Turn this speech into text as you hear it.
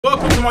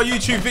Welcome to my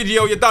YouTube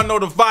video. You don't know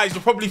the vibes.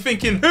 You're probably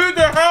thinking, who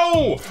the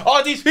hell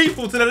are these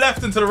people to the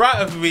left and to the right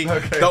of me?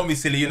 Okay. Don't be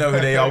silly, you know who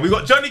they are. We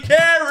got Johnny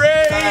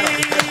Carey!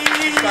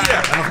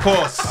 And of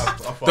course,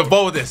 the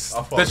boldest,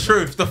 the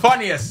truth, the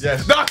funniest,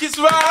 darkest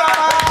man!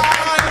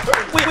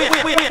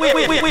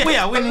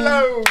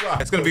 Hello!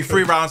 It's going to be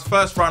 3 rounds.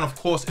 First round, of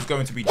course, is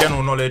going to be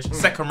general knowledge.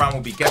 Second round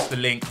will be guess the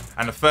link.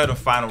 And the third and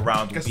final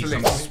round will be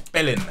some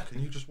spelling.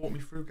 Can you just walk me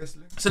through guess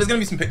the link? So there's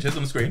going to be some pictures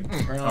on the screen.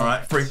 All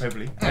right, 3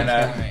 hopefully. And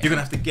you're going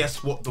to have to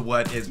guess what the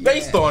word is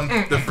based on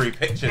the 3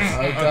 pictures.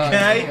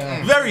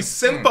 Okay? Very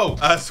simple.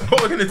 So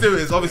what we're going to do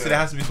is, obviously, there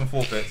has to be some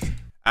forfeits.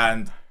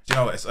 And do you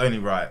know what? It's only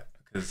right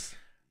because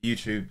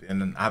YouTube,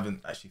 and I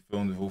haven't actually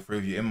filmed with all 3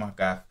 of you in my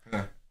gaff.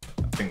 I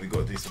think we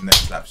got to do some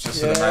next laps just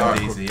so the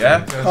man's easy,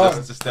 yeah?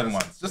 Just them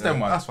ones. Just them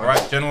ones. All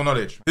right, general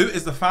knowledge. Who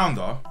is the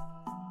founder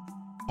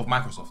of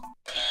Microsoft?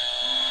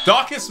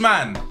 Darkest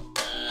man.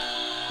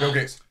 Bill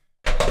Gates.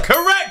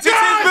 Correct! It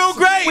is Bill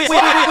Gates!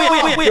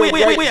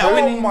 Wait.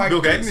 Oh my Bill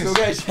Gates. goodness.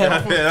 Bill Gates.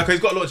 Yeah, okay,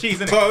 he's got a lot of cheese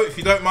in it. So, if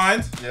you don't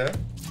mind. Yeah.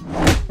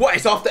 What?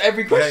 It's after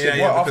every question?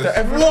 Yeah, What, after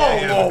every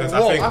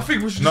whoa. I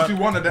think we should just do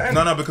one at the end.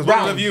 No, because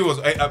one of you was...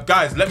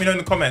 guys, let me know in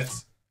the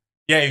comments.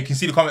 Yeah, you can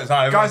see the comments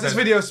now. Guys, this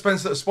video is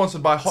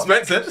sponsored by Hot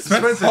Neck. It's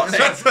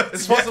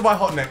sponsored by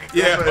Hot Neck.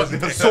 Yeah.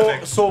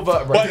 Sore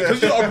vertebrae. But because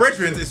you're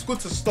brethren, it's good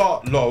to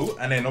start low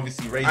and then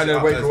obviously raise it up. And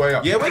then wake your way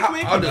up. Yeah, wake up.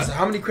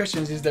 How many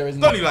questions is there?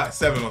 It's only like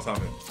 7 or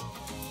something.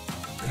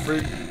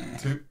 3,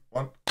 2,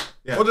 1.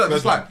 Yeah, what did I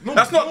just like?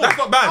 That's not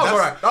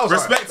bad. That's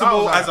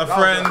respectable as a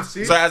friend.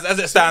 So as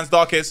it stands,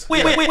 Darkest.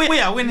 Wait,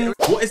 I'm winning.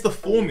 What is the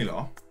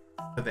formula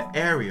for the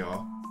area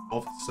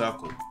of the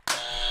circle?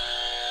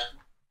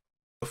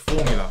 The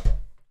formula.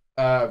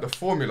 The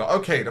formula.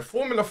 Okay, the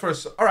formula for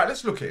all right,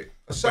 let's look at it.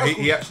 A circle.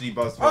 He actually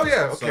buzzed. Oh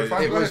yeah, okay,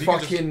 fine. It was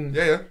fucking...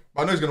 Yeah.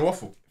 I know he's going to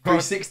waffle.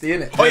 360,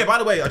 innit? Oh yeah, by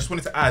the way, I just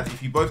wanted to add,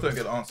 if you both don't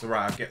get the answer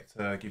right, I get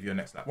to give you a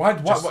next lap. Why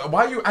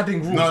are you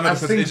adding rules? No,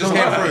 because it just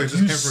came through.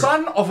 You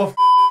son of a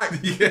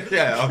yeah,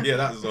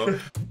 that as well.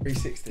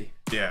 360.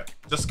 Yeah,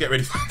 just get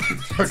ready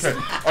for it.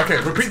 Okay,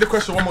 repeat the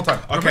question one more time.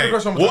 Okay,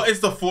 what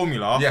is the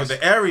formula for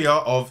the area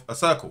of a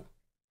circle?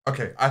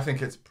 Okay, I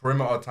think it's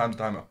perimeter times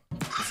diameter.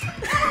 Okay,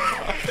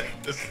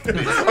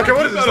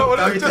 what is it? What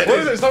is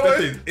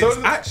it? It's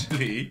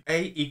actually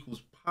A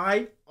equals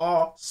pi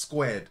r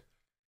squared.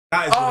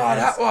 That is what it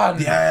is. That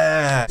one.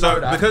 Yeah.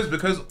 So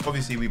because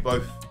obviously we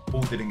both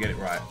all didn't get it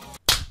right.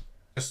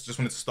 Just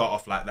wanted to start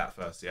off like that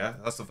first, yeah?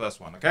 That's the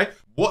first one, okay?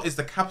 What is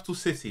the capital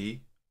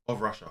city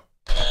of Russia?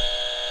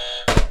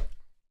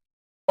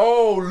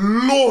 Oh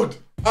Lord.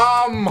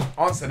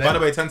 Answer then. By the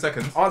way, 10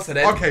 seconds. Answer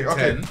then. Okay.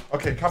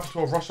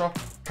 Capital of Russia.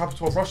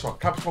 Capital of Russia.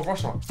 Capital of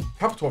Russia.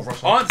 Capital of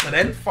Russia. Answer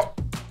then.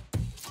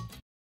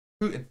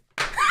 Putin.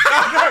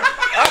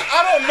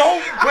 I don't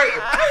know. Wait.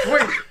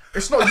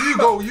 It's not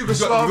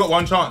Yugoslav. You got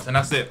 1 chance and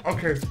that's it.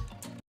 Okay.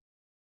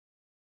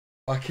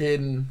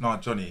 Fucking... No,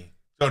 Johnny,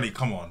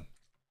 come on.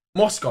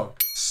 Moscow.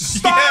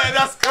 Yeah,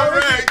 that's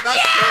correct. That's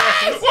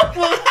correct.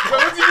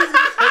 What did you say?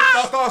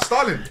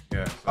 Stalin.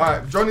 Yeah. All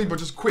right, Johnny, but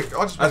just quick.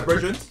 I'll just... As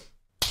brethren?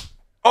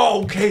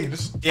 Oh, okay.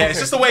 It's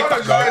just a wake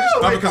up, guys.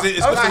 No, because it's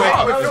just a wake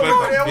up.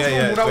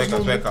 It's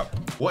wake up.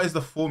 What is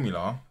the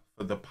formula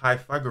for the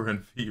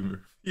Pythagorean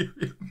theorem?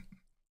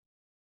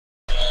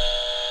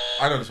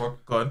 I know this one.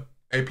 Go on.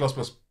 A plus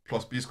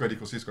B squared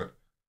equals C squared.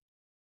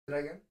 Say that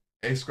again?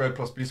 A squared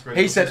plus B squared.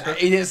 He said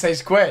he didn't say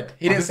squared.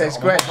 He didn't say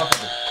squared.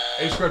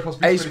 A squared plus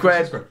B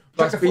squared. A squared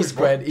plus B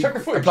squared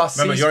plus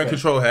C. Remember, you're in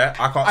control here.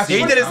 I can't see.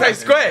 He didn't say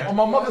squared. On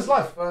my mother's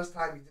life. First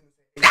time he didn't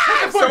say.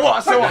 So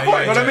what?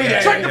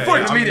 Check the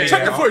footage.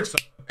 Check the footage.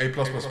 A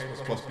plus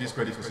B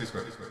squared equals C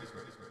squared.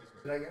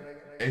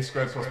 A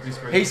squared plus B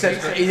squared. He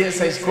said he didn't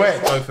say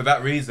squared. So for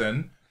that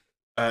reason,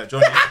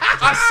 Johnny.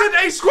 I said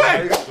A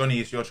squared. Johnny,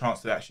 it's your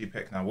chance to actually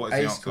pick now. What is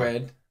the answer? A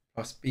squared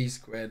plus B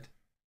squared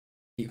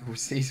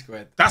equals C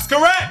squared. That's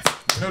correct.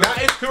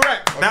 That is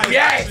correct. That is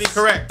actually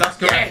correct. That's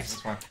correct.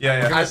 Yes.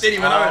 Yeah. I didn't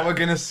even know. We're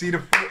gonna see the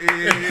footage.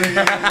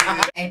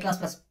 A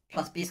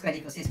plus B squared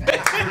equals C squared. We're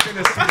gonna see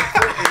the footage.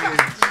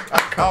 I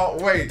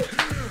can't wait.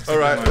 All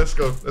right, let's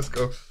go.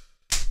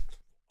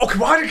 Okay,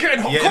 why are you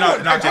getting hot?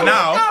 Now, I can't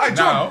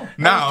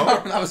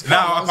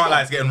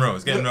lie. It's getting real.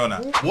 It's getting real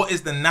now. What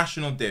is the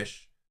national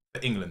dish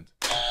for England?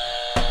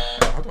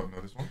 I don't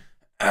know this one.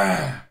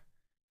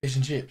 Fish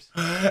and chips.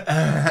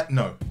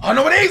 No. I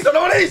know what it is.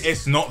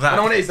 It's not that. I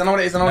know what it is. I know what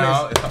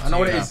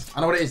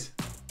it is.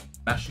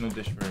 National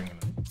dish for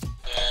England.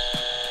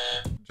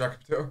 Jack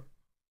and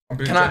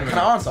potato. Can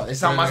I answer? It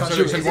sounds like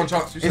you said one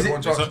chance.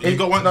 You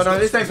got one. No,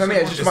 this ain't for me.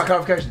 It's just my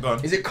clarification. Go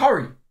on. Is it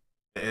curry?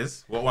 It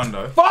is. What one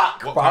though?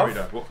 Fuck, What bro. curry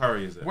though? What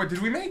curry is it? Wait, did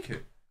we make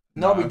it?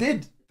 No, we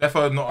did.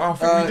 Therefore, not. I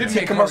think we did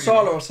make Tikka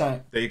masala or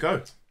something. There you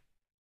go.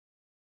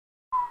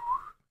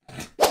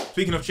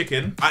 Speaking of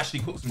chicken, I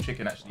actually cooked some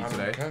chicken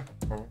today. Okay.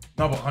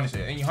 No, but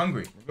honestly, ain't you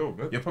hungry? A little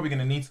bit. You're probably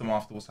gonna need some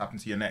after what's happened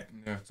to your neck.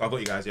 Yeah. So I got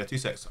you guys. Yeah, 2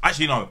 seconds.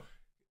 Actually, no.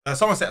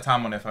 Someone set a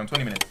time on their phone.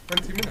 20 minutes.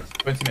 20 minutes.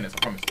 20 minutes. I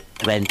promise.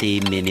 20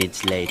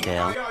 minutes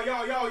later.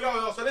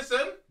 Yo. So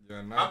listen.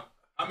 Yeah, man.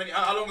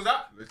 How long was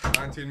that? It's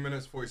 19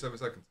 minutes, 47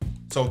 seconds.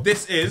 So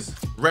this is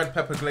red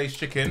pepper glazed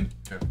chicken.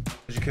 Yeah.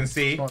 As you can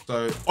see.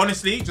 So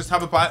honestly, just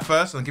have a bite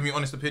first and give me your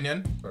honest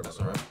opinion. That's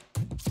alright.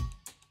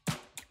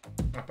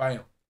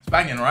 It's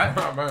banging,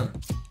 right?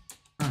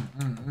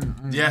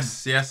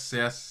 Yes.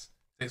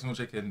 Take some more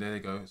chicken. There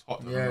you go. It's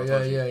hot.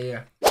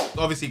 Yeah. So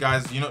obviously,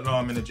 guys, you don't know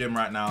I'm in the gym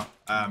right now,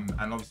 and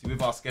obviously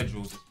with our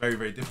schedules, it's very,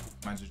 very difficult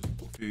for man to just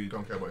put food.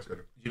 Don't care about your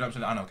schedule. You know what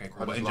I'm saying? I know, okay,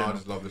 cool. But in I general,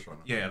 just love this one.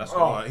 Yeah, that's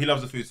right. He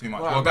loves the food too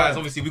much. Well, guys,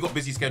 obviously we've got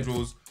busy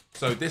schedules,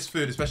 so this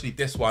food, especially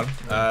this one,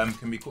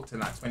 can be cooked in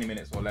like 20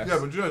 minutes or less. Yeah,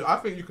 but you know, I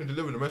think you can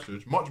deliver the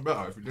message much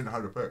better if you didn't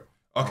have to pay.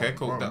 Okay,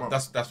 cool.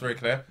 That's very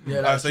clear.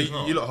 Yeah, so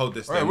you lot hold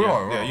this. Right,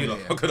 then, you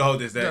lot could hold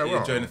this there. You're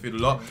enjoying the food a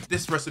lot.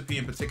 This recipe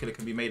in particular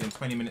can be made in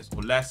 20 minutes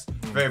or less.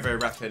 Very, very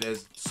rapid.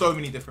 There's so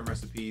many different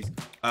recipes.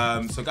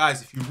 So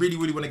guys, if you really,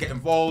 really want to get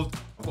involved,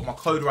 I've got my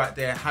code right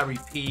there,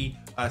 HARRYP.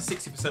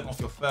 60% off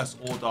your first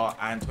order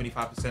and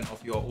 25%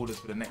 off your orders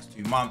for the next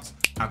 2 months.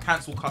 Now,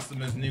 cancel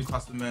customers, new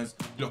customers,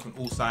 you lot can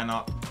all sign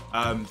up.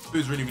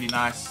 Food's really, really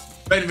nice.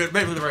 Very,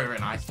 very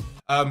nice.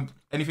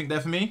 Anything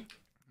there for me?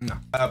 No.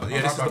 But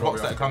yeah, this is the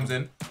box that it comes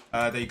in.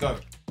 There you go.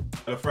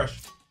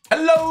 HelloFresh.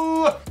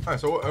 Hello! Alright,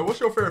 so what's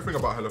your favourite thing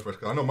about HelloFresh?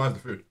 Because I know mine's the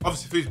food.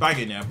 Obviously, food's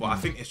banging, yeah, but I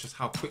think it's just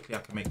how quickly I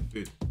can make the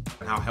food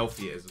and how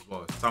healthy it is as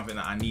well. It's something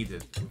that I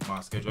needed with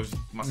my schedule. Obviously,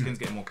 my skin's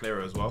getting more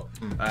clearer as well.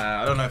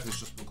 I don't know if it's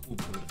just all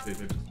because of the food,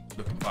 maybe it's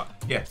looking, but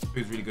yeah,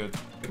 food's really good.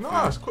 No,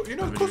 it's cool. You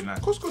know, really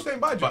nice. Couscous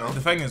ain't bad, you know. But the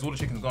thing is, all the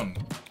chicken's gone.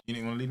 You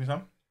didn't want to leave me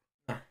some?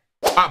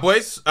 Alright,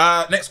 boys.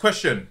 Next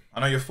question.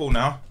 I know you're full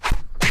now.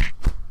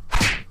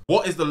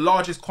 What is the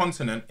largest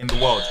continent in the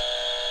world?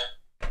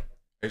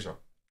 Asia.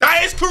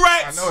 That is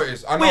correct! I know it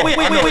is. Wait.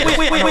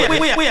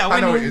 I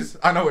know it is.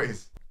 I know it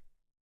is.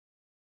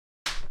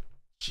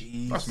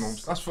 Jeez. That's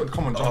norms. That's for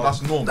come on, John.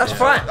 That's normal. That's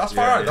fine. That's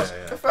fine.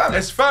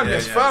 It's firm.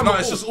 It's firm. No,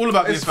 it's just all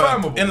about being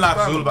firm. In life,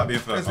 it's all about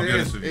being firm. I'll be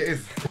honest with you. It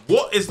is.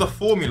 What is the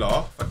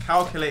formula for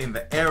calculating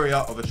the area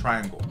of a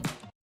triangle?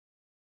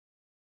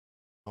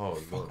 Oh,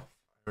 Lord.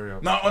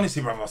 No,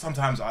 honestly, brother.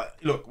 Sometimes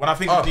look when I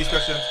think of these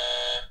questions.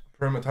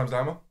 Perimeter times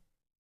diameter.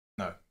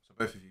 No, so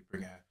both of you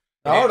bring it here.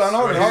 Hold on.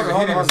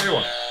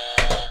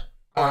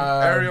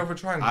 Area of a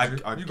triangle. I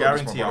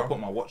guarantee I'll put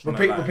my watch on.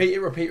 Repeat.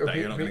 You're not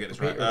gonna get this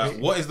right.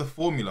 What is the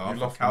formula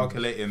for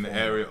calculating the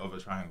area of a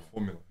triangle?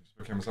 Formula.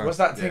 What's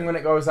that thing when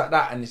it goes like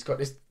that and it's got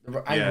this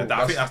angle? Yeah,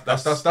 I think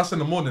that's in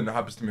the morning that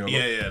happens to me a lot.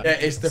 Yeah,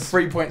 it's the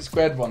 3-point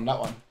squared one, that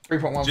one.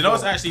 3.1. Do you know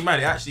what's actually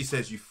mad? It actually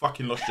says you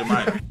fucking lost your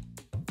mind.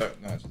 No,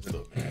 just a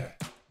little bit. Yeah.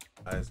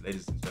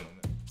 Ladies and gentlemen.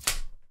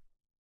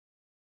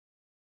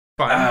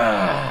 Fine.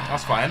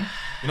 That's fine.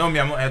 You know me,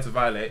 I'm not here to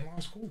violate.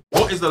 That's cool.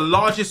 What is the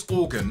largest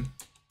organ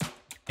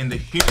in the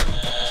human?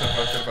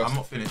 I'm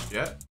not finished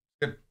yet.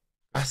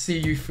 I see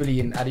you fully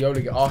in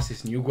Adiola get asked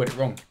this and you got it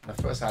wrong. By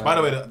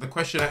the way, the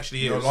question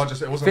actually is...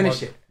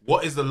 Finish it.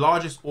 What is the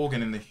largest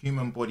organ in the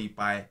human body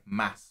by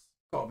mass? It's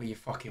gotta be your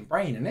fucking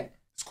brain, innit?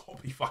 It's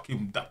gotta be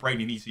fucking that brain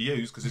you need to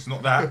use, because it's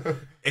not that.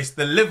 It's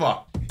the liver.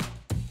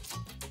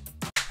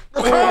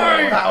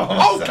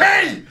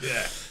 Okay!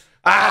 Yeah.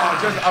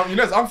 You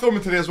know, I'm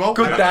filming today as well.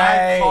 Good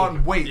day. I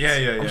can't wait.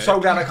 Yeah. I'm so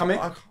glad I come in.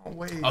 I can't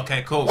wait.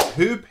 Okay, cool.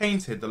 Who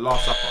painted The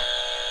Last Supper?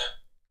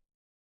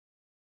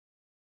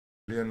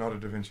 Leonardo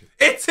da Vinci.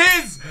 It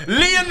is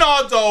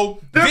Leonardo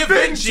da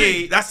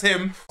Vinci. That's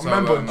him.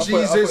 Remember,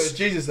 Jesus.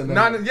 Jesus and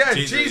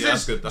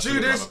Jesus, that's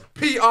Judas, good,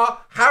 Peter,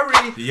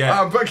 Harry.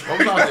 Yeah. Which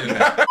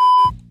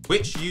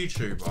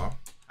YouTuber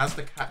has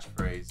the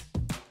catchphrase?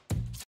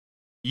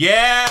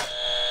 Yeah.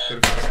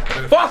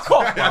 Fuck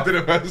off! I did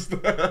it first.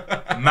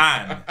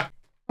 Man.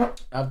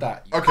 Have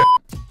that.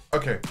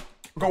 Okay.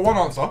 We've got one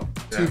answer.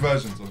 Two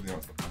versions of the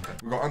answer.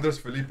 We've got Andres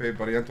Felipe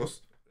Barrientos.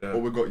 Or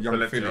we've got Young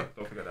Valencia, Philly.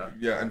 don't forget that.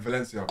 Yeah, and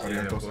Valencia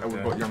Barrientos. And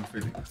we've got Young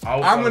Philly.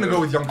 I'm going to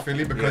go with Young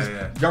Philly because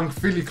Young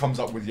Philly comes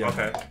up with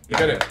Okay. You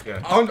get it?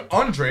 Yeah.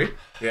 Andre.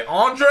 Yeah,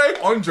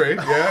 Andre,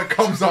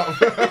 comes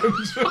up.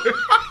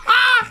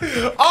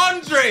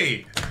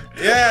 Andre!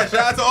 Yeah,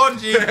 shout out to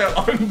Angie.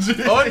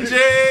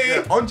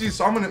 Angie! Angie,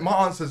 so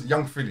my answer is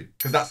Young Philly.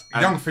 Because that's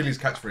Young Philly's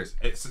catchphrase.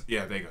 There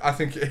you go. I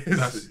think it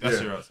is.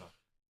 That's your answer.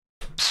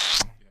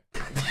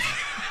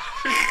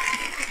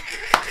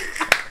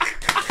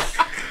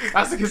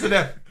 That's the kiss of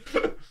death.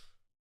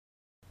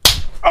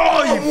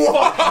 Oh, you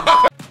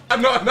fuck!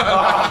 No.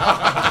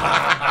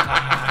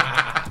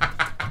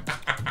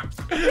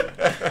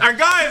 And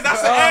guys,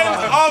 that's the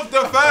end of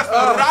the first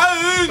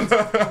round.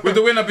 With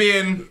the winner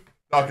being...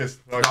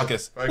 Darkest.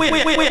 Wait,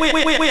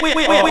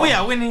 we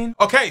are winning.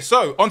 Okay,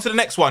 so on to the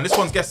next one. This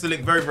one's guess the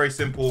link. Very, very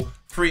simple.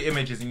 3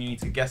 images and you need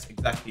to guess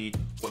exactly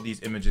what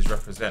these images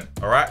represent.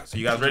 All right, so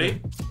you guys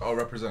ready? I'll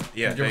represent.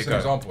 Yeah, give us an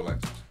example.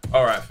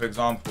 All right, for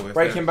example.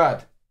 Breaking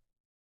Bad.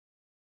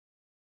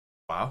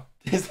 Wow.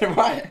 Is it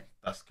right?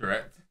 That's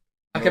correct.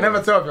 I can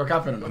never tell if you're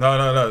capping or not.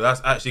 No,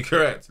 that's actually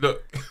correct.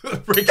 Look.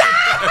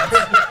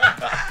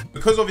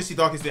 Because obviously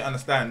Darkest didn't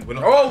understand. We're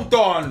not... Hold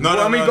on.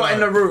 When we got in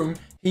the room,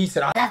 he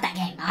said, I love that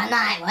game. I know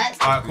how it works.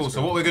 Alright, cool.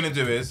 So what we're going to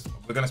do is,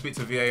 we're going to speak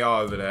to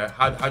VAR over there.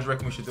 How do you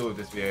reckon we should deal with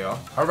this VAR?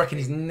 I reckon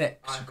his neck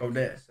should go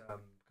there.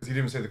 Because he didn't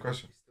even say the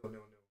question.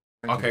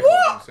 Okay,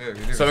 cool.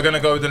 So we're gonna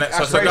go with the next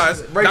one. So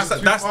guys,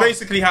 that's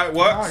basically how it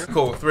works.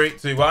 Cool. 3,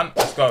 2, 1.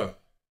 Let's go.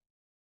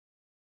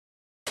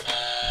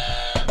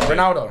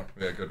 Ronaldo.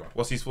 Yeah, good one.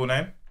 What's his full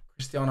name?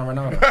 Cristiano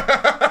Ronaldo.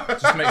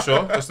 Just to make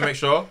sure. Just to make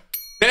sure.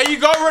 There you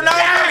go,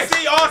 Ronaldo.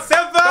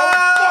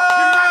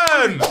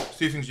 CR7.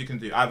 2 things you can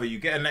do. Either you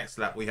get a next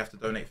lap, or you have to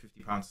donate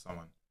 £50 to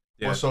someone.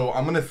 Yeah. Well, so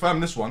I'm gonna firm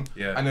this one.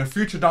 Yeah. And then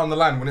future down the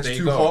line when it's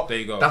too hot, there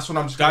you go. that's when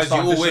I'm just gonna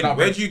start you all win. out.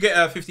 Where do you get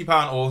a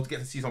 £50 or get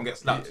to see someone get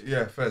slapped?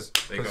 Yeah, Fez.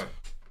 There you go.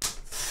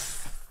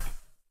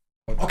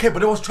 Okay,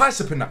 but it was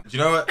tricep in that. Do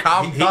you know what?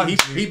 I'm done.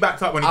 He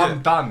backed up when he did.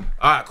 I'm done.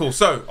 Alright, cool.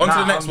 So on to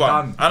the next one.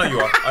 Done. I know you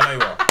are. I know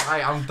you are.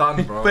 Hey, I'm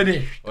done, bro.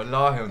 Finish.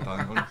 Wallahi, I'm done.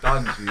 I'm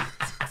done, G.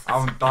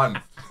 I'm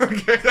done.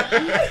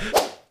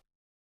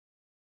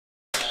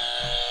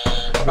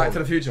 Back to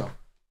the Future.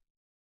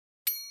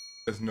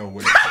 There's no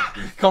way.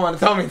 Come on,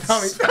 tell me. To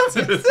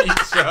the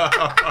teacher.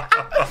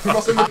 You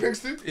must send the pics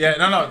to? Yeah,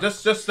 no.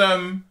 Just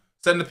send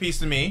the piece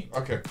to me.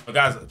 Okay. But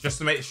guys, just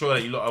to make sure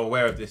that you lot are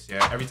aware of this,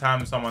 yeah. Every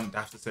time someone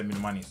has to send me the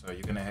money, so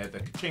you're gonna hear the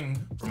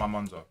ka-ching from my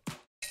Monzo.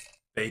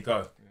 There you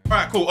go. Yeah.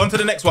 Alright, cool. On to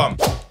the next one.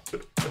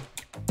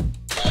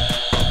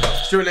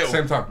 Stuart Little.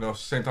 Same time. No,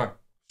 same time.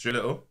 Stuart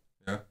Little.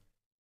 Yeah.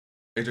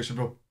 AJ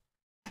Chabot.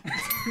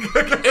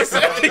 It's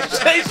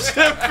AJ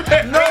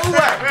Chabot. No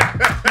way.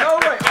 No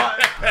way.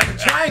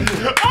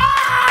 Triangle.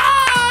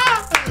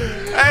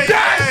 Hey,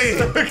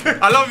 hey.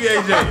 I love you,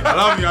 AJ. I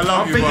love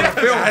you, bro.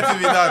 It had to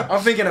be done.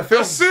 I'm thinking of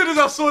film. As soon as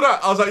I saw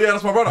that, I was like, yeah,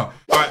 that's my brother.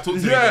 Alright, talk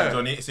to me then,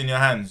 Johnny. It's in your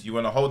hands. You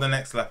want to hold the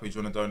next lap or do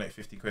you want to donate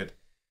 50 quid?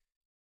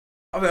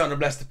 I'm going to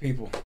bless the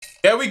people.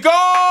 Here we go!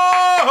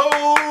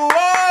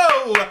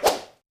 Whoa!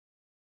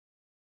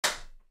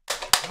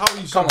 How are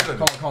you so good?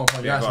 Come on.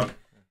 Yeah, go on.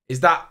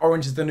 Is that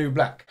Orange is the New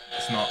Black?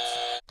 It's not.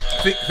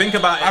 Think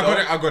about it. I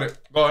got it.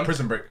 Go on.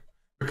 Prison Break.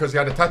 Because he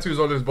had the tattoos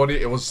on his body.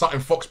 It was Sutton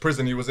Fox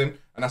prison he was in,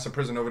 and that's a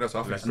prison over there.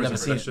 So I think it's Never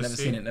Prison seen Break.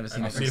 it. Never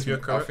seen it. See if you're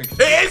correct.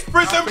 It is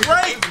Prison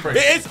Break.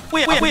 It is.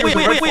 Wait. Like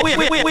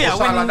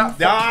that.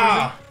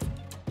 Yeah.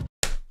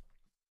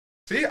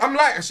 See, I'm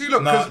like, see,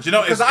 look, No, do you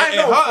know, it hurt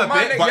a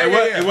bit, but it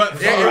weren't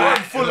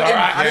full in.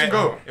 I didn't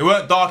go. It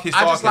weren't darkest.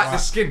 I just like the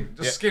skin.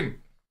 The skin.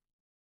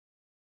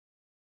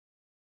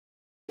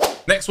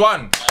 Next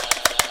one.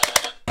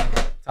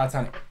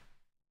 Titanic.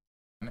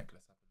 Let's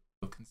have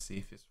a look and see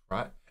if it's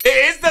right. It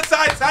is the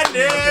Titanic!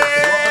 Okay,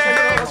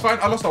 no, that's fine.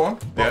 I lost that one.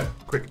 Yeah.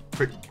 Quick.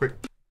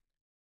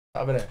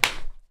 Over there.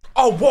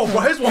 Oh, whoa,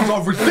 but his ones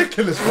are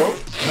ridiculous, bro.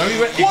 No, he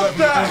went. What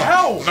the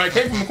hell? No, he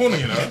came from the corner,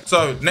 you know.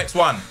 So, next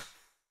one.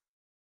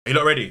 Are you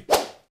lot ready?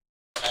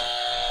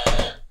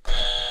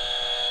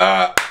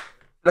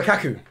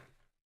 Lukaku.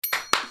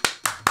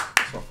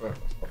 That's not fair.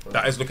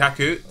 That is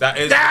Lukaku. That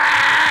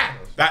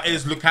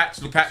is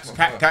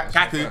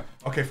Lukaku.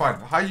 Okay, fine.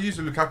 How you use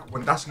a Lukaku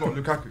when that's not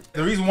Lukaku?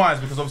 The reason why is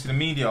because obviously the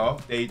media,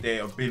 they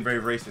are being very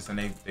racist and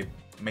they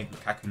make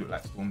Lukaku look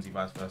like Stormzy,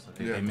 vice versa.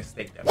 They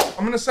mistake them.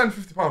 I'm gonna send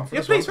 £50 for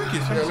Yeah, this please, one.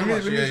 thank you. Let me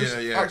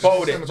just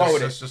Bold it.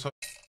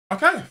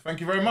 Okay,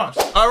 thank you very much.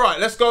 All right,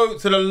 let's go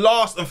to the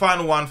last and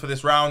final one for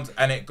this round,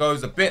 and it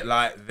goes a bit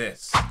like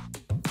this.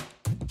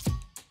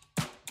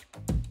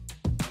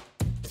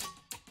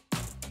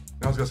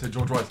 I was gonna say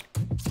George Rice.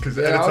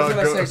 Yeah, I was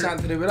gonna say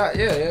something to do with that.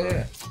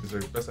 Yeah. He's the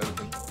best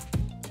editor.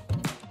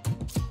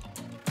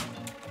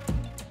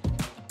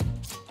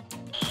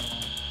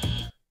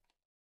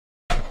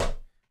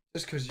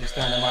 Just because you're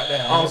standing right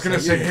there. I was gonna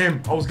say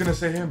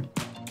him.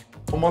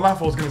 On my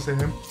life, I was gonna say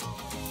him.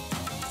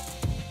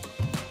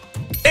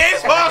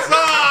 It's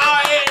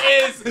Barca! It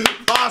is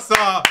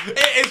Barca!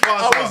 It is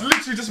Barca! I was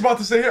literally just about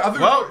to say him. I think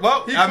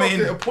he I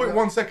mean, a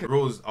 0.1 second.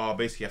 Rules are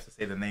basically you have to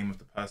say the name of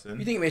the person.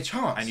 You didn't give me a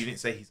chance. And you didn't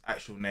say his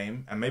actual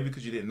name, and maybe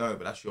because you didn't know,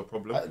 but that's your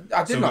problem. I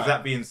did so know. with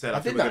that being said,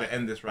 I think we're going to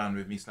end this round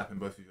with me slapping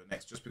both of your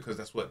necks, just because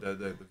that's what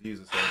the views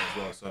are saying as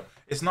well. So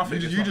it's nothing.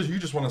 You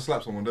just want to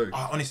slap someone, don't you?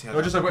 Honestly, I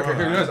no, just like,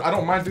 okay, I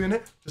don't mind doing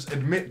it. Just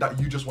admit that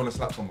you just want to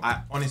slap someone.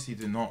 I honestly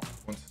do not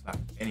want to slap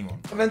anyone.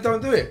 Well, then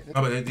don't do it.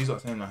 No, but these are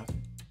saying I have to.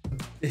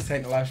 This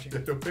ain't the live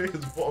stream. The way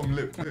his bottom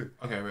lip.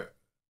 Okay, wait.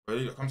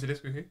 Ready? Come to this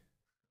quickly.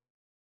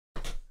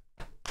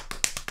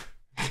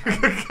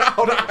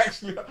 How that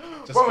actually?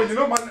 Brother, you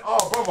know, man.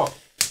 Oh, brother.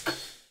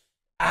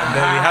 And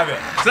there we have it.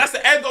 So that's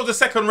the end of the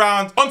second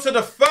round. On to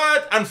the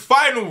third and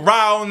final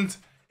round.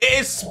 It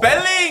is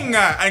spelling.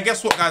 And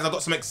guess what, guys? I've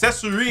got some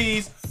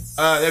accessories.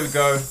 There we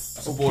go.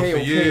 That's a board for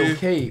you.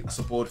 That's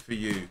a board for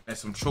you. There's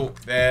some chalk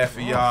there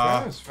for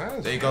ya.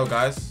 There you go,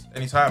 guys.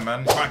 Anytime,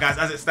 man. All right, guys.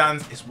 As it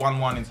stands, it's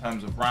 1-1 in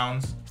terms of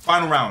rounds.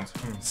 Final round.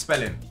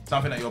 Spelling.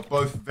 Something that you're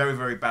both very,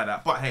 very bad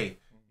at. But hey,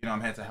 you know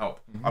I'm here to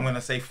help. I'm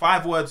gonna say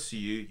 5 words to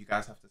you. You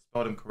guys have to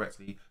spell them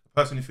correctly.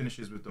 The person who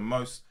finishes with the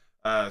most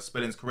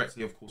spellings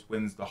correctly, of course,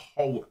 wins the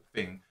whole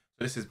thing.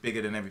 So this is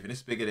bigger than everything. This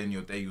is bigger than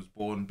your day you was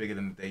born, bigger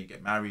than the day you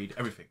get married,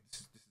 everything.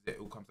 This is it. It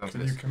all comes down to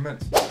this. You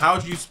commence. How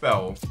do you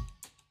spell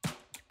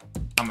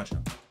amateur?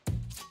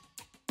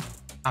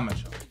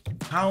 Amateur.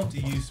 How do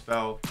you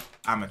spell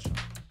amateur?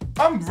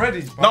 I'm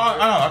ready. No, I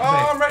can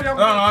say. I'm ready. No,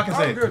 I can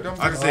say. I'm good.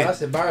 I can say.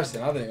 That's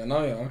embarrassing. I didn't even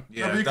know, you.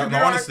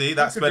 Yeah, honestly,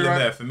 that spelling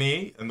there for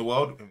me in the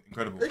world,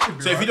 incredible.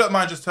 So if you don't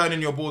mind just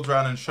turning your boards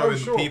around and showing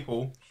the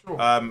people,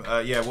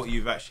 yeah, what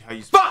you've actually, how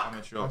you spell.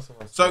 I'm sure.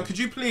 So could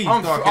you please,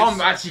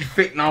 I'm actually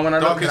thick now when I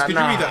look at that. Could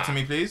you read that to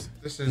me, please?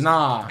 This is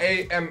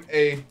A-M-A-T-E-U-R.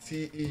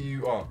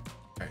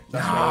 Okay,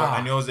 that's right.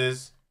 And yours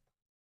is?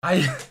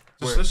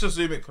 Let's just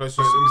zoom it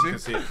closer so you can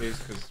see it, please,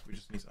 because we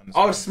just need to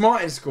understand. I was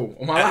smart in school.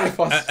 All my life,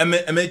 a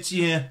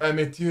métier. A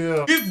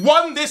métier. You've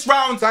won this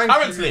round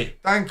currently.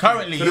 Thank you.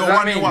 Currently, you're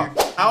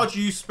 1-1. How do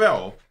you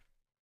spell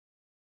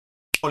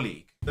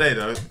colleague? Today,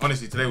 though,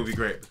 honestly, today will be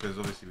great because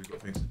obviously we've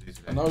got things to do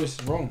today. I know this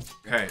is wrong.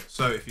 Okay,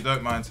 so if you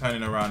don't mind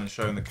turning around and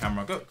showing the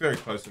camera, go very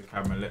close to the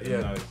camera and let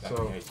them know exactly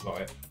how you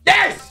got it.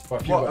 Yes!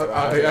 What?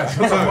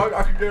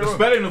 The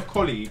spelling of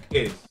colleague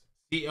is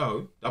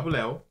C-O-L-L-E-A-G-U-E.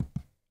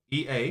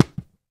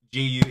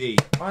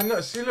 I know.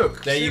 See,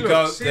 look. There you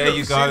go. There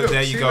you go.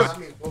 There you go.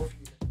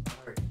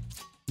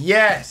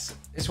 Yes.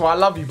 It's why I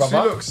love you,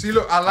 brother. See,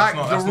 look. I like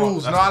the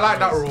rules. No, I like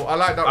that rule. I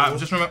like that rule.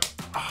 Just remember.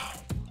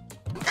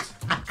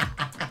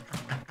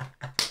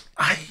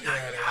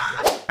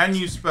 Can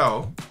you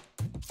spell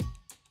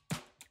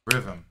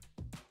rhythm?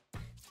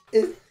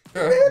 I'm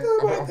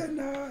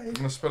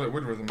gonna spell it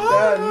with rhythm.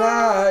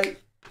 Night.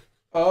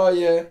 Oh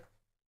yeah.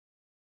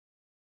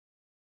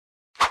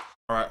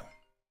 All right.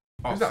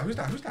 Who's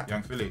that?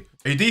 Young Philly.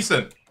 Are you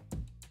decent?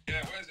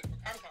 Yeah, where is it?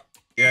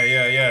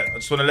 Yeah. I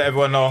just want to let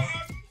everyone know.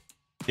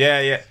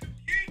 Yeah.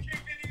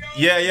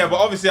 Yeah, but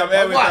obviously I'm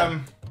here with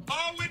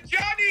Oh, with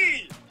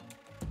Johnny.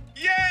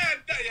 Yeah.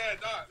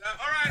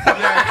 All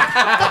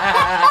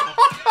right.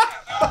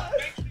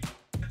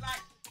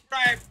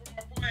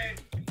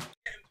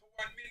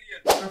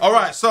 All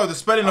right, so the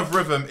spelling of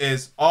rhythm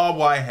is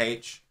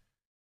R-Y-H.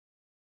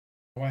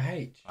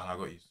 YH. I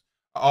got you.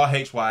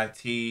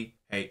 R-H-Y-T-H-M,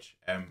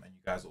 and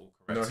you guys are all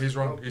correct. No, he's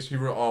wrong. He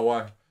wrote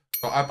R-Y.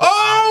 So whoa!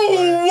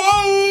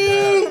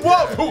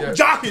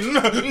 Jocking.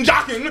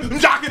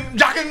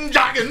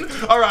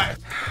 All right,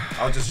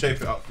 I'll just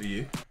shape it up for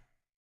you.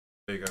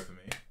 There you go for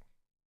me.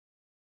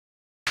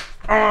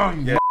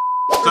 Yeah.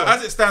 So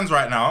as it stands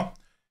right now,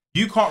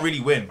 you can't really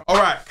win. All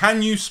right,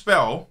 can you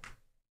spell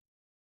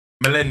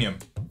millennium?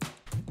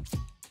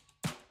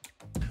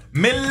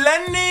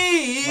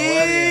 Millennium.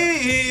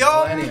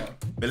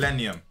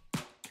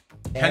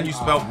 Can you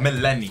spell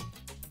millennium?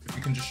 If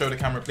you can just show the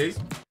camera, please.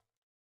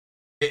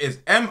 It is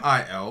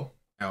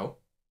M-I-L-L.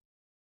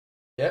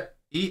 Yep.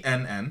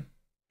 E-N-N.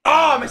 Oh,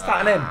 I missed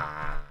that an N.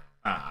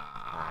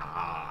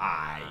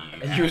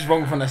 And you was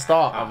wrong from the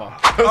start, Ava.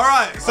 All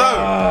right,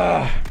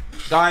 so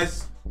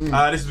guys, this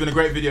has been a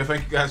great video.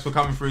 Thank you guys for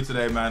coming through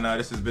today, man.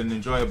 This has been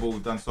enjoyable.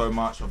 We've done so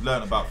much. I've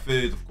learned about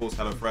food, of course,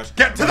 HelloFresh.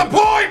 Get to the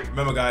point!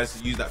 Remember, guys,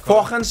 to use that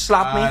code. Fucking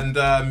slap me. And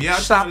yeah, I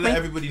just want to let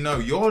everybody know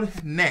your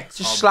necks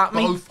just are slap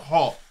me. both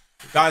hot.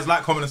 Guys,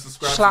 like, comment, and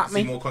subscribe Slap to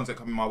me. see more content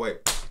coming my way.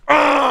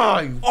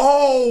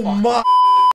 Oh my.